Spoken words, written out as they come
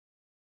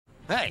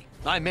Hey,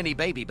 I'm Mini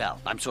Babybel.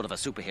 I'm sort of a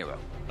superhero.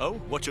 Oh,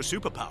 what's your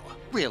superpower?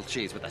 Real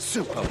cheese with a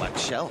super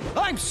wax shell.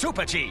 I'm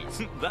Super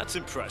Cheese! That's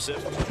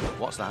impressive.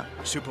 What's that?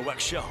 Super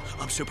wax shell.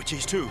 I'm Super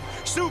Cheese too.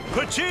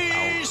 Super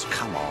Cheese! Oh,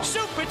 come on.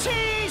 Super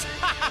Cheese!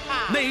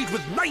 Made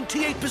with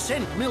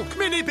 98% milk.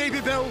 Mini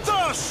Babybel,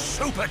 the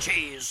Super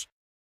Cheese.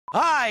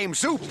 I'm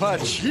Super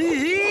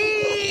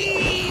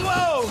Cheese!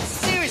 Whoa!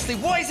 Seriously,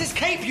 what is this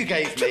cape you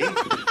gave me?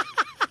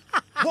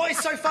 What is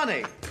so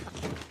funny?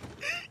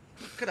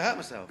 Could have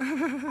hurt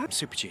myself.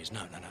 Super Cheese.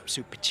 No.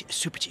 Super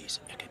Cheese.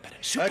 Okay, better.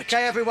 Super Cheese.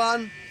 Okay,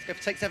 everyone. Let's go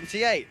for take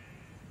 78.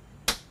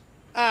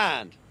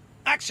 And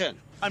action.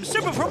 I'm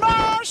Super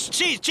Fromage!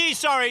 Cheese,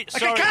 sorry.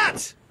 Okay,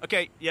 cut!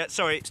 Okay, yeah,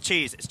 sorry, it's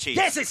cheese.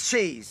 Yes, it's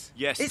cheese.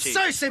 Yes, it's cheese.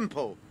 so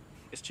simple.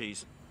 It's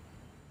cheese.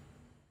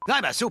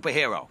 I'm a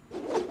superhero.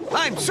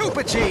 I'm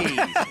Super Cheese!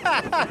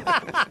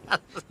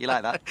 You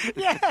like that?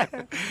 Yeah.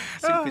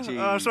 Super Cheese.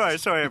 Oh,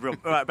 sorry, everyone.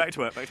 All right, back to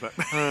work.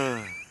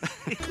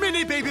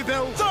 Mini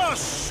Babybel, the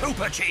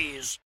Super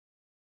Cheese.